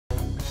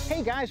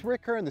Hey guys,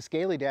 Rick Curren, the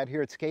Scaly Dad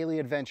here at Scaly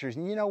Adventures.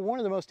 And you know, one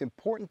of the most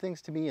important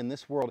things to me in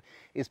this world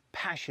is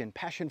passion.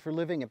 Passion for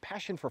living and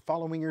passion for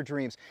following your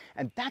dreams.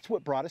 And that's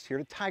what brought us here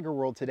to Tiger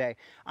World today.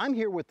 I'm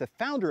here with the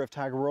founder of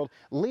Tiger World,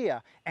 Lea,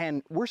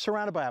 and we're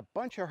surrounded by a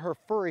bunch of her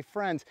furry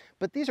friends.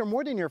 But these are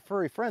more than your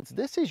furry friends.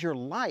 This is your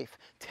life.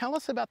 Tell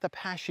us about the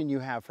passion you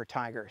have for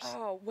tigers.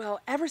 Oh, well,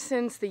 ever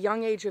since the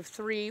young age of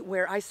 3,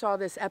 where I saw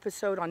this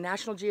episode on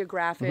National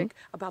Geographic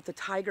about the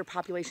tiger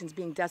populations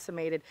being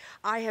decimated,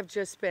 I have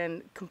just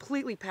been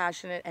completely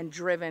passionate and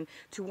driven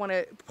to want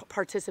to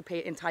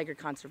participate in tiger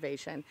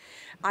conservation.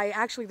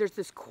 There's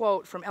this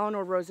quote from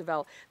Eleanor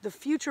Roosevelt: "The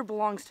future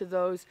belongs to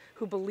those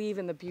who believe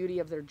in the beauty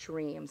of their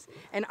dreams."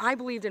 And I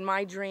believed in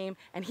my dream,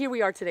 and here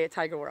we are today at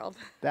Tiger World.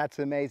 That's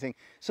amazing.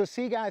 So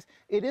see guys,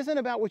 it isn't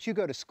about what you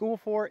go to school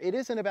for. It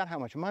isn't about how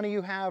much money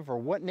you have or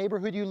what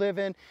neighborhood you live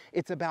in.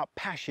 It's about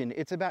passion.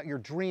 It's about your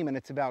dream, and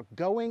it's about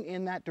going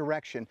in that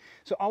direction.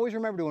 So always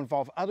remember to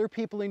involve other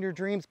people in your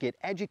dreams, get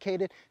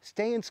educated,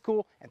 stay in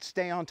school, and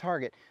stay on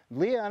target.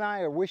 Lea and I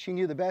are wishing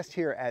you the best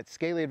here at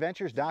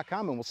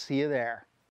scalyadventures.com, and we'll see you there.